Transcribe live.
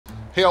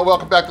Hey all,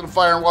 welcome back to the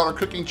Fire and Water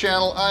Cooking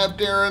Channel. I am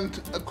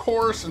Darren, of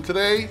course, and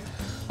today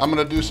I'm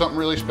going to do something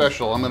really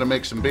special. I'm going to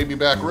make some baby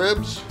back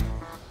ribs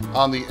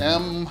on the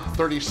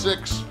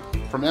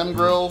M36 from M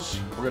Grills.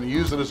 We're going to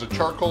use it as a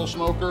charcoal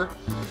smoker,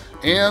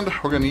 and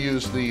we're going to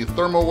use the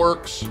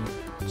Thermoworks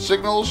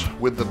Signals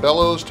with the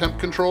Billows temp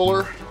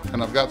controller,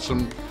 and I've got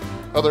some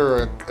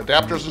other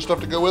adapters and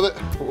stuff to go with it.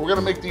 But we're going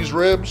to make these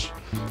ribs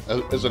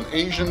as an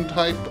Asian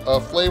type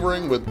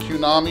flavoring with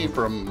Q-Nami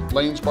from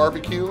Lane's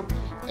Barbecue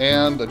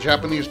and the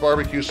Japanese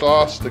barbecue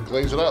sauce to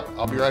glaze it up.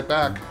 I'll be right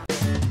back.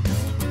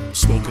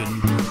 Smoking,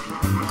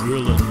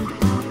 grilling,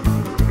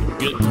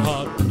 getting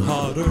hot and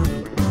hotter,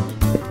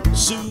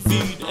 sous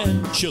vide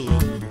and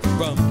chilling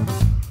from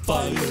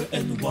fire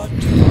and water.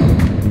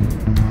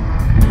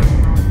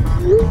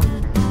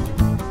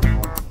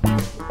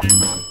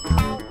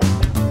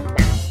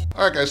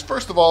 All right, guys.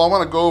 First of all, I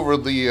want to go over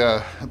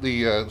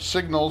the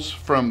Signals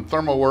from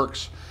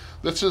Thermoworks.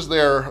 This is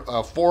their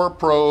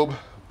 4-probe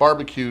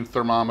barbecue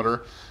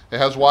thermometer. It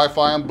has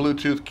Wi-Fi and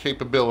Bluetooth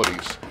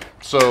capabilities.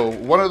 So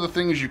one of the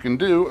things you can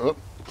do,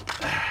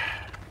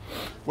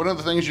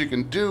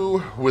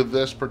 with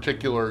this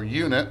particular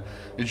unit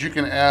is you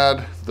can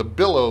add the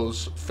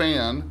Billows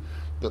fan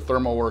that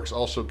Thermoworks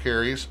also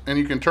carries, and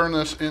you can turn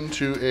this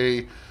into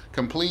a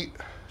complete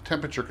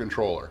temperature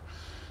controller.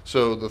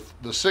 So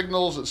the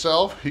Signals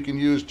itself you can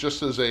use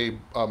just as a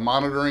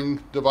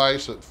monitoring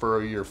device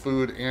for your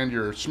food and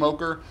your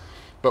smoker.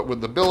 But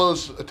with the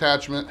Billows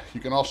attachment, you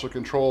can also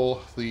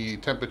control the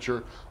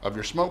temperature of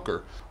your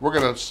smoker. We're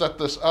going to set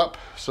this up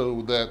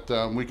so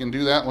that we can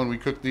do that when we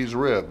cook these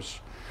ribs.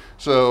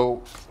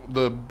 So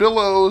the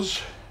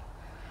Billows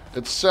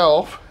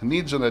itself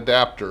needs an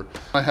adapter.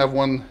 I have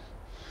one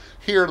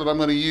here that I'm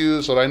going to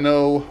use that I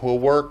know will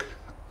work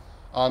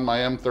on my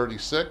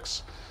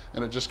M36,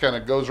 and it just kind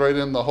of goes right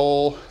in the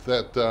hole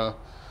that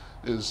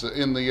is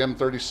in the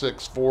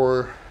M36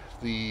 for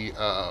the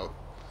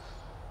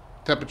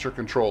temperature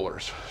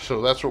controllers.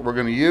 So that's what we're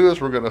going to use.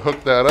 We're going to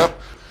hook that up.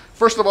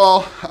 First of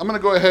all, I'm going to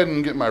go ahead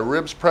and get my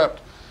ribs prepped.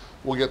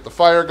 We'll get the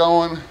fire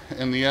going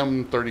in the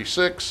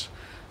M36,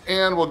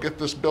 and we'll get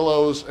this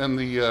Billows and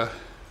the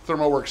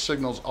Thermoworks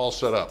Signals all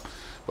set up.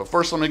 But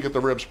first, let me get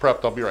the ribs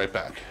prepped. I'll be right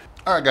back.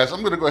 All right, guys,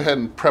 I'm going to go ahead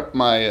and prep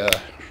my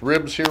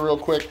ribs here real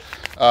quick.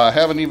 I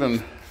haven't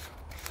even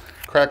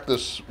cracked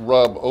this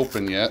rub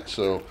open yet,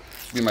 so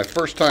it'll be my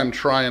first time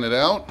trying it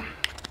out.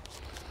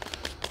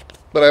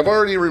 But I've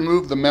already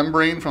removed the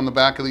membrane from the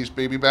back of these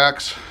baby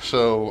backs,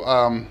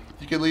 so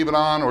you can leave it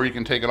on or you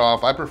can take it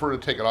off. I prefer to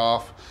take it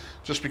off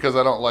just because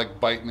I don't like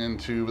biting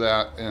into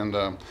that.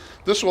 And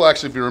this will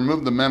actually, if you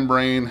remove the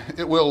membrane,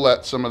 it will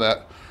let some of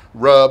that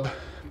rub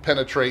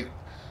penetrate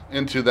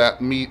into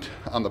that meat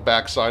on the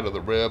back side of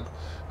the rib.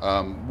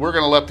 We're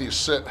going to let these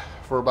sit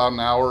for about an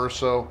hour or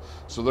so,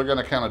 so they're going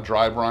to kind of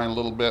dry brine a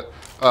little bit.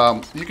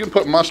 You can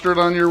put mustard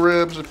on your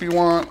ribs if you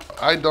want.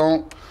 I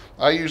don't.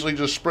 I usually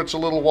just spritz a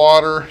little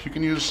water. You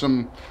can use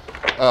some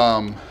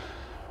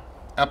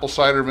apple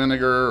cider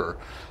vinegar or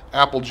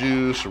apple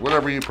juice or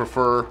whatever you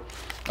prefer.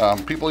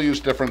 People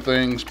use different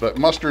things, but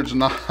mustard's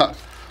not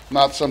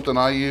something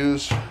I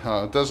use.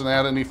 It doesn't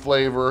add any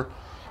flavor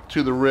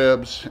to the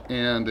ribs,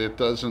 and it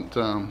doesn't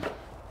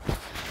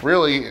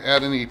really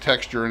add any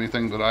texture or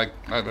anything that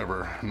I've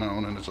ever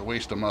known, and it's a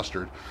waste of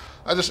mustard.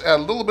 I just add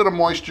a little bit of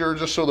moisture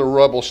just so the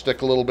rub will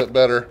stick a little bit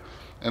better,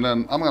 and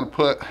then I'm going to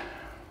put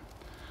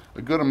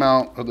a good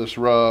amount of this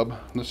rub.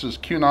 This is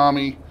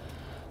Q-Nami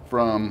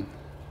from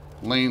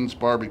Lane's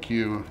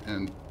Barbecue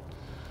in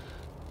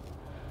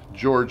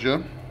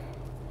Georgia.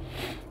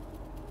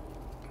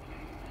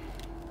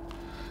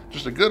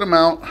 Just a good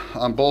amount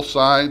on both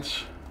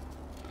sides.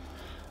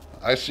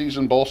 I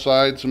season both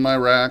sides of my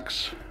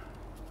racks.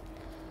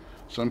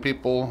 Some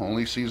people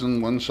only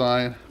season one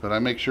side, but I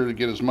make sure to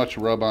get as much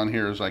rub on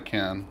here as I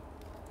can.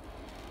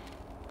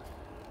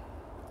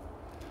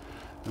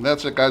 And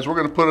that's it, guys. We're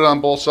going to put it on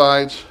both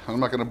sides.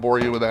 I'm not going to bore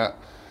you with that.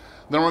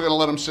 Then we're going to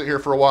let them sit here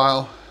for a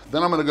while.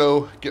 Then I'm going to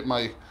go get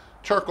my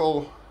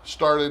charcoal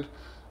started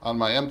on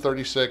my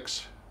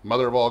M36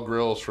 mother of all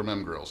grills from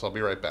M Grills. I'll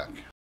be right back.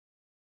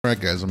 All right,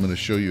 guys, I'm going to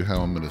show you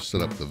how I'm going to set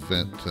up the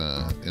vent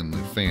in the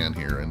fan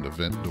here and the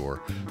vent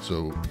door.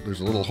 So there's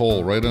a little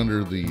hole right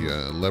under the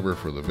lever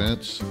for the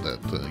vents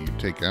that you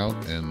take out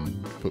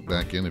and put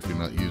back in if you're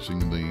not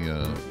using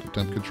the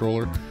temp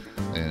controller,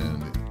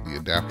 and the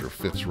adapter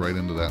fits right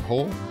into that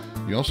hole.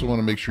 You also want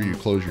to make sure you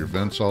close your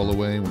vents all the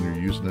way when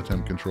you're using the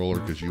temp controller,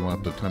 because you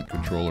want the temp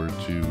controller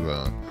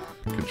to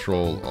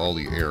control all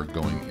the air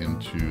going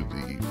into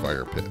the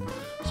fire pit.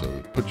 So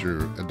put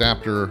your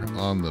adapter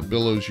on the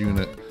Billows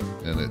unit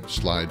and it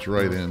slides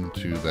right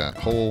into that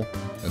hole,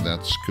 and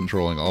that's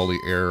controlling all the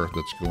air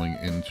that's going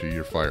into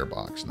your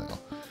firebox now.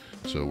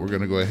 So we're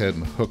going to go ahead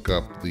and hook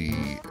up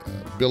the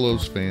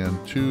Billows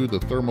fan to the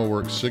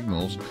Thermoworks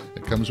Signals.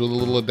 It comes with a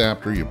little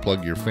adapter. You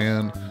plug your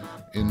fan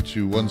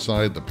into one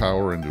side, the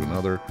power into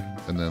another,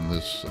 and then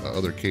this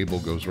other cable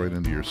goes right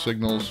into your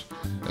signals,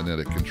 and then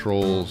it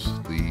controls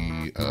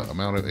the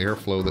amount of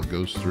airflow that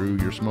goes through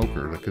your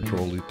smoker to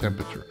control the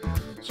temperature.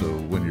 So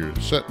when you're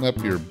setting up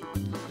your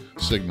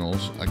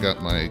signals, I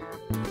got my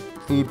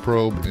food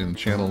probe in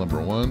channel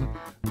number 1,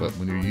 but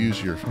when you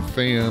use your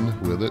fan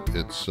with it,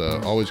 it's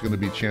always going to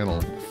be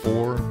channel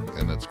 4,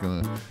 and it's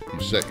going to, you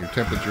set your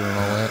temperature and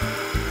all that.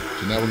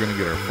 So now we're going to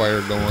get our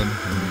fire going.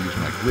 I'm going to use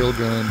my grill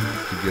gun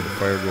to get a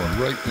fire going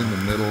right in the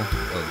middle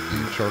of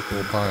the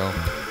charcoal pile,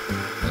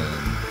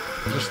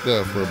 and just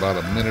for about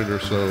a minute or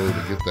so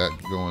to get that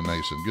going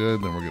nice and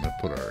good. Then we're going to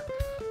put our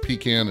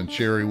pecan and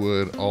cherry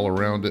wood all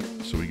around it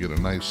so we get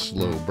a nice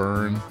slow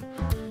burn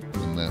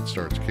when that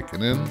starts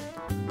kicking in.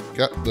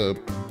 Got the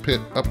pit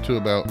up to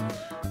about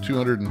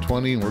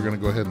 220, and we're going to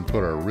go ahead and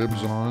put our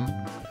ribs on,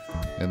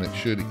 and it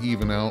should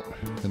even out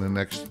in the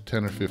next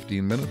 10 or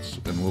 15 minutes,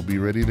 and we'll be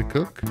ready to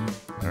cook.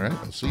 All right,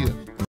 I'll see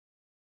you.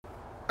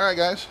 All right,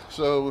 guys,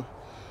 so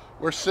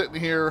we're sitting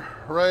here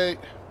right,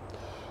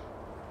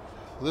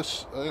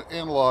 this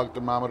analog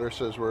thermometer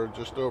says we're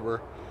just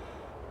over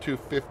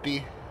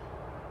 250.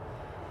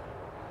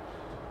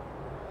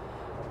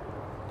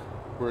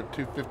 We're at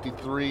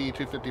 253,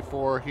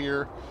 254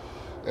 here.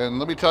 And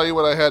let me tell you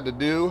what I had to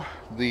do.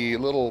 The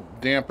little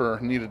damper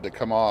needed to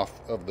come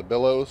off of the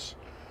billows.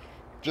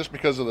 Just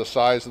because of the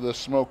size of this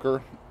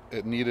smoker,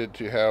 it needed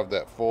to have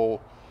that full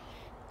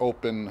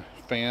open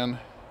fan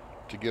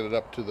to get it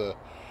up to the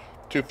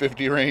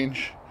 250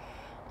 range.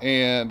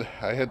 And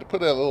I had to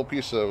put that little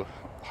piece of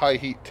high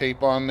heat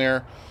tape on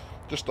there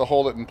just to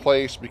hold it in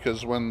place,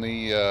 because when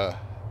the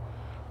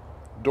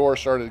door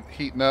started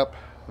heating up,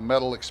 the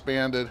metal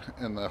expanded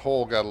and the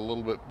hole got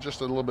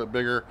just a little bit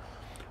bigger,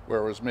 where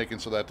it was making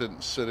so that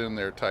didn't sit in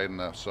there tight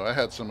enough. So I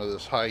had some of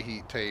this high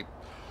heat tape,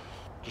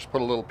 just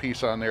put a little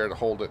piece on there to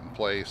hold it in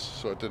place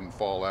so it didn't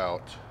fall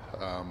out.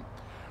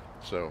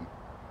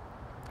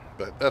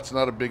 But that's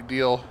not a big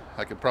deal.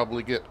 I could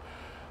probably get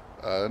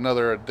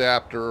another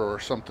adapter or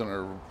something,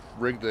 or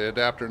rig the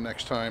adapter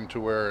next time to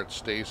where it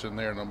stays in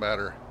there no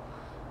matter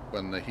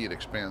when the heat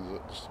expands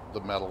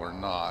the metal or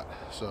not.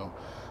 So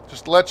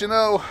just to let you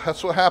know,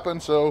 that's what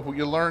happened. So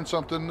you learn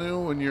something new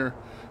when you're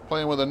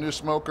playing with a new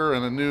smoker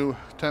and a new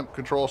temp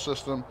control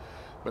system.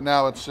 But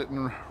now it's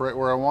sitting right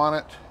where I want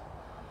it.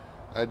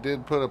 I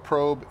did put a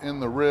probe in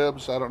the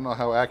ribs. I don't know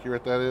how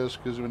accurate that is,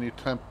 because when you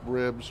temp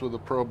ribs with a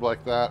probe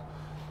like that,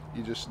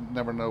 you just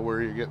never know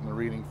where you're getting the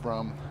reading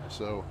from.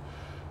 So,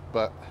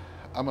 but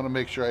I'm going to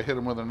make sure I hit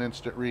them with an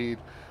instant read.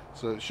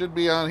 So it should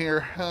be on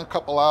here a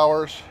couple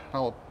hours.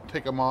 I'll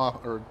take them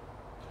off, or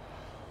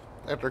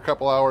after a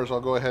couple hours I'll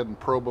go ahead and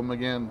probe them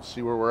again,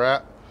 see where we're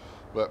at.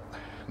 But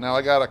now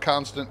I got a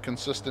constant,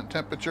 consistent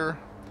temperature.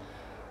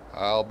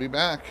 I'll be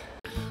back.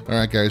 All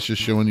right, guys,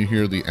 just showing you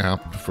here the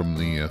app from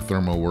the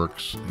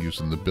Thermoworks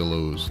using the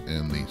billows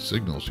and the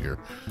signals here.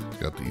 It's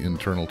got the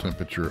internal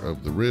temperature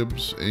of the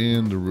ribs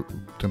and the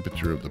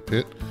temperature of the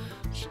pit.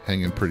 It's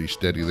hanging pretty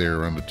steady there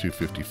around the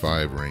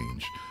 255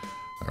 range.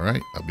 All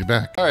right, I'll be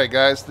back. All right,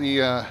 guys,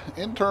 the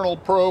internal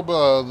probe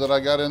that I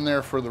got in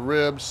there for the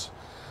ribs,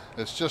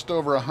 it's just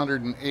over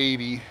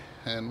 180.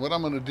 And what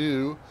I'm going to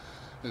do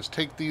is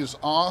take these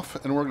off,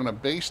 and we're going to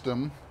baste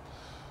them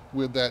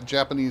with that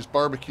Japanese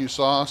barbecue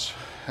sauce.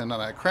 And then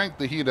I crank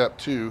the heat up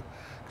too,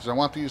 because I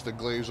want these to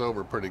glaze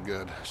over pretty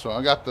good. So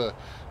I got the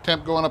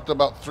temp going up to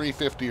about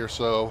 350 or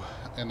so,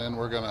 and then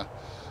we're gonna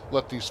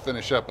let these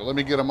finish up. But let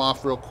me get them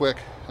off real quick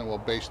and we'll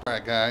baste. All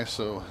right, guys,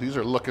 so these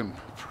are looking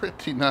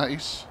pretty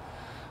nice.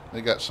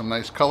 They got some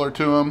nice color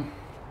to them.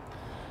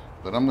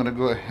 But I'm gonna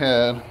go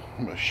ahead,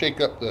 I'm gonna shake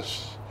up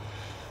this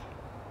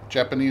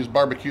Japanese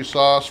barbecue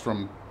sauce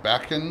from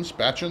Bachan's.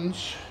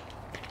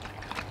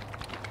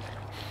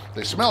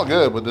 They smell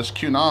good with this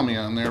Q-Nami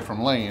on there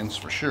from Lane's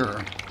for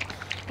sure.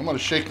 I'm going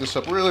to shake this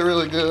up really,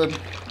 really good.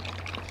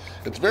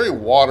 It's very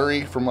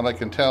watery from what I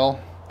can tell.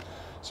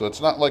 So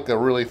it's not like a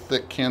really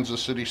thick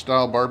Kansas City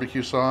style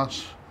barbecue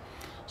sauce.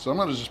 So I'm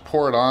going to just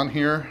pour it on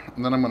here,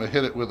 and then I'm going to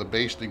hit it with a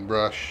basting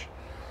brush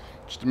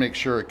just to make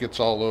sure it gets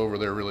all over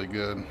there really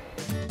good.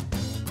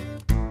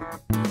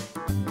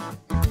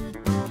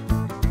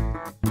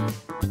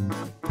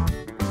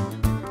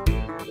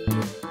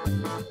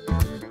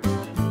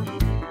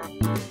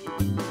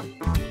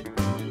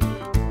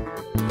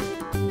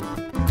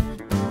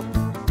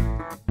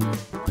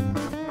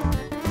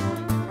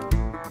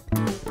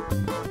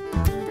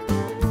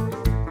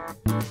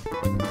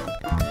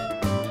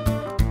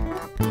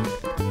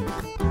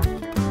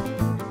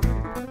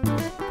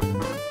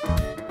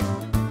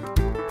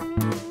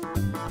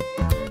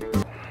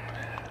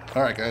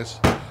 All right, guys,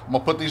 I'm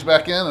gonna put these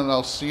back in and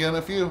I'll see you in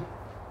a few.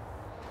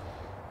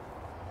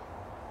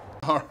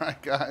 All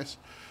right, guys,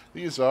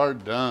 these are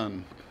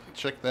done.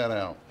 Check that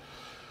out.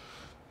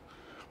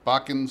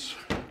 Bachan's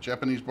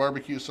Japanese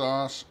barbecue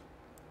sauce,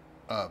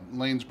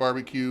 Lane's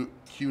barbecue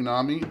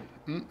Q-Nami.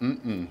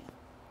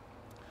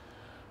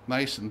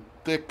 Nice and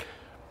thick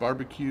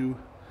barbecue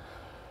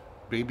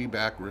baby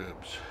back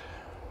ribs.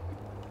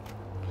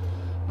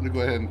 I'm gonna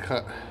go ahead and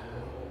cut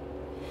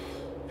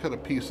a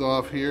piece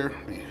off here.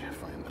 Let me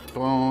find that.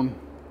 bone.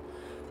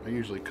 I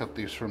usually cut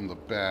these from the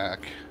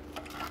back.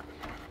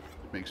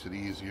 Makes it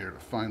easier to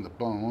find the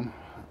bone.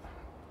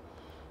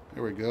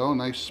 There we go,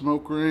 nice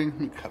smoke ring. Let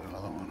me cut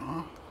another one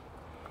off.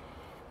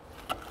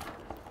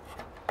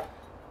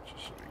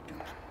 Just so we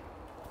can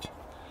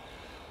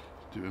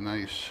do a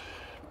nice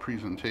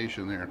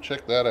presentation there.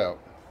 Check that out.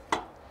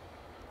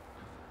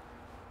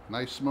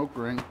 Nice smoke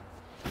ring,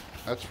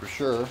 that's for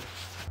sure.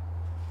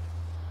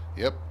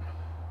 Yep,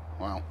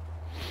 wow.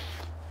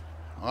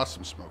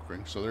 Awesome smoke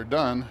ring. So they're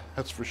done,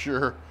 that's for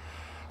sure.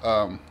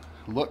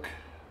 Look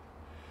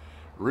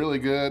really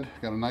good,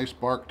 got a nice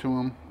bark to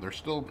them. They're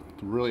still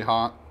really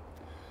hot.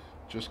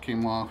 Just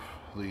came off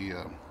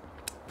the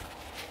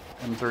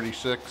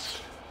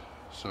M36,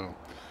 so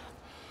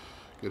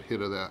good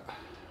hit of that.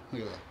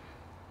 Look at that.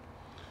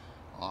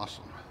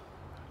 Awesome.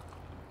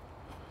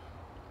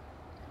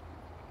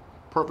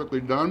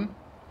 Perfectly done.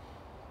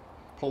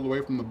 Pulled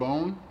away from the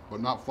bone,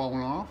 but not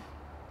falling off.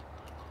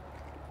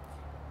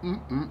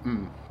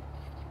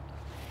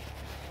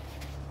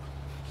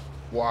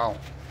 Wow.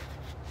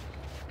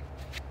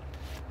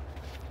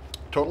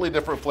 Totally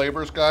different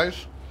flavors,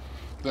 guys,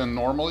 than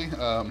normally.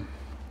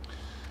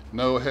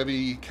 No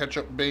heavy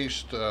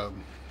ketchup-based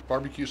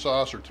barbecue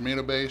sauce or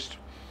tomato-based.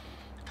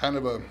 Kind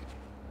of a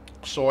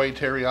soy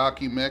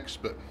teriyaki mix,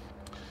 but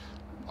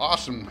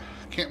awesome.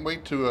 Can't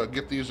wait to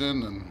get these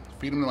in and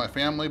feed them to my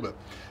family. But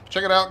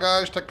check it out,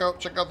 guys. Check out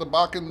the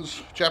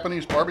Bachan's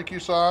Japanese barbecue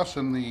sauce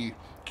and the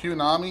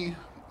Q-Nami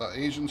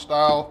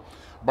Asian-style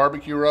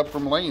barbecue rub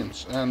from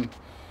Lane's. And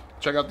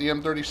check out the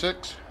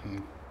M36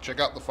 and check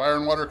out the Fire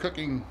and Water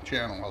Cooking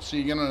channel. I'll see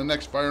you again in the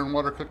next Fire and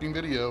Water Cooking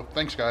video.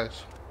 Thanks,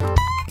 guys.